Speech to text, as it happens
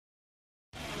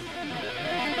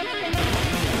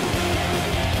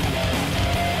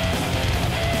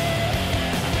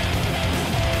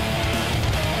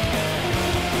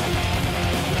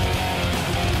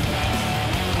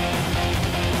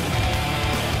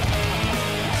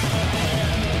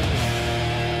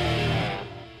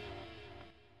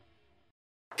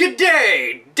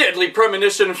G'day, Deadly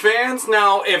Premonition fans!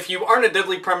 Now, if you aren't a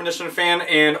Deadly Premonition fan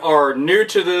and are new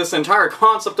to this entire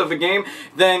concept of a game,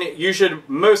 then you should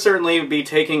most certainly be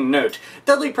taking note.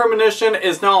 Deadly Premonition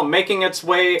is now making its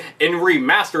way in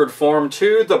remastered form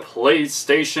to the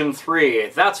PlayStation 3.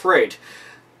 That's right.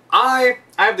 I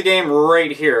have the game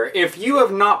right here. If you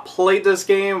have not played this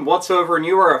game whatsoever and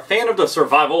you are a fan of the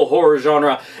survival horror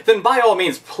genre, then by all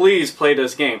means, please play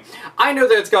this game. I know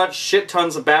that it's got shit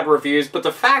tons of bad reviews, but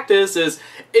the fact is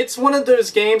it's one of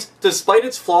those games, despite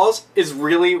its flaws, is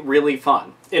really, really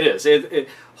fun. It is.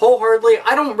 Wholeheartedly,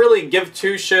 I don't really give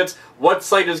two shits what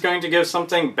site is going to give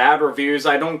something bad reviews.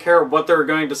 I don't care what they're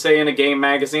going to say in a game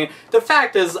magazine. The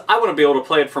fact is, I want to be able to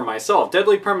play it for myself.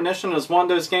 Deadly Premonition is one of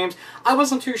those games I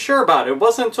wasn't too sure about. It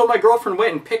wasn't until my girlfriend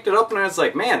went and picked it up and I was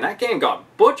like, man, that game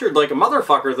got butchered like a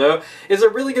motherfucker though. Is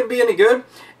it really going to be any good?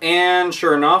 And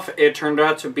sure enough, it turned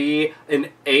out to be an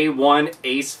A1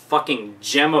 ace fucking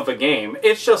gem of a game.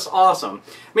 It's just awesome.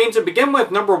 I mean, to begin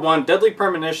with, number one, Deadly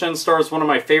Premonition stars one of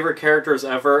my favorite characters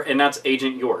ever, and that's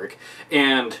Agent York.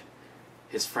 And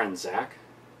his friend Zach.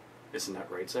 Isn't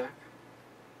that right, Zach?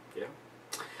 Yeah.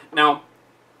 Now,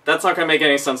 that's not going to make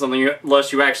any sense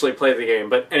unless you actually play the game.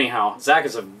 But anyhow, Zach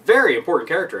is a very important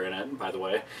character in it, by the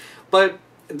way. But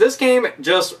this game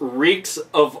just reeks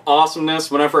of awesomeness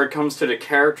whenever it comes to the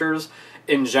characters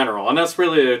in general, and that's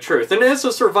really the truth. And it is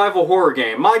a survival horror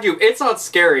game. Mind you, it's not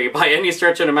scary by any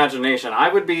stretch of imagination.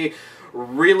 I would be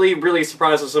really, really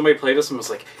surprised if somebody played this and was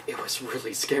like, it was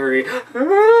really scary.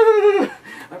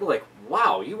 I'd be like,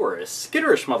 wow, you were a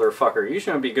skitterish motherfucker. You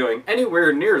shouldn't be going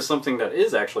anywhere near something that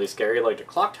is actually scary, like the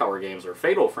Clock Tower games, or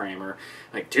Fatal Frame, or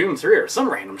like Doom 3, or some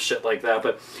random shit like that.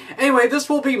 But anyway, this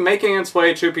will be making its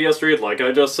way to PS3, like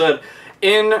I just said,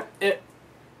 in a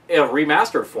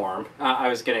remastered form. I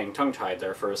was getting tongue-tied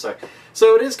there for a sec.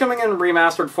 So it is coming in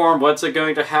remastered form. What's it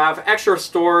going to have? Extra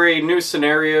story, new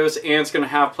scenarios, and it's going to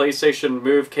have PlayStation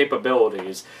Move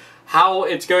capabilities. How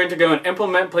it's going to go and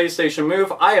implement PlayStation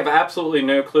Move, I have absolutely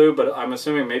no clue, but I'm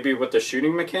assuming maybe with the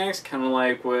shooting mechanics, kind of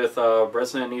like with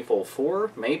Resident Evil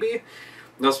 4, maybe?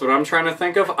 That's what I'm trying to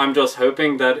think of. I'm just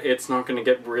hoping that it's not going to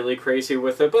get really crazy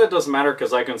with it, but it doesn't matter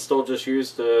because I can still just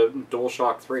use the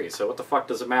DualShock 3, so what the fuck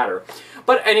does it matter?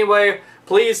 But anyway,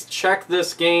 please check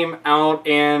this game out,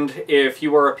 and if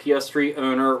you are a PS3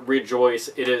 owner, rejoice.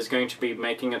 It is going to be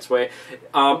making its way.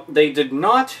 They did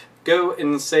not go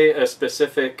and say a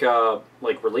specific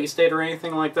like release date or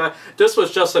anything like that. This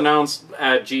was just announced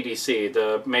at GDC.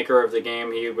 The maker of the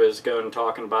game, he was going and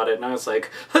talking about it, and I was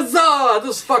like, huzzah,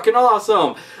 this is fucking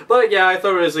awesome! But yeah, I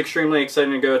thought it was extremely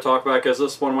exciting to go talk about because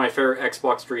this is one of my favorite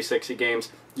Xbox 360 games.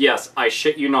 Yes, I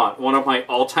shit you not, one of my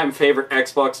all-time favorite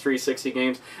Xbox 360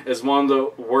 games is one of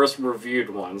the worst reviewed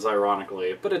ones,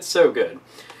 ironically, but it's so good.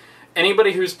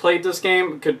 Anybody who's played this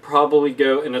game could probably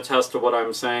go and attest to what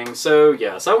I'm saying. So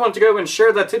yes, I want to go and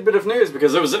share that tidbit of news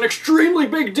because it was an extremely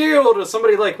big deal to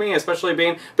somebody like me, especially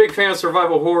being a big fan of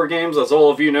survival horror games, as all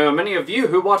of you know. Many of you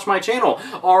who watch my channel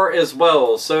are as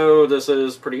well, so this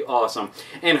is pretty awesome.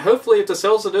 And hopefully if the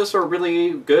sales of this are really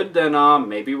good, then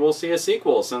maybe we'll see a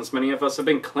sequel, since many of us have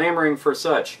been clamoring for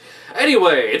such.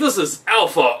 Anyway, this is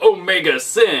Alpha Omega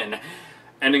Sin.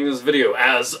 Ending this video,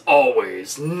 as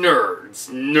always, nerds,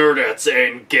 nerdettes,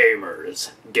 and gamers,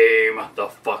 game the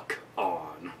fuck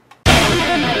on.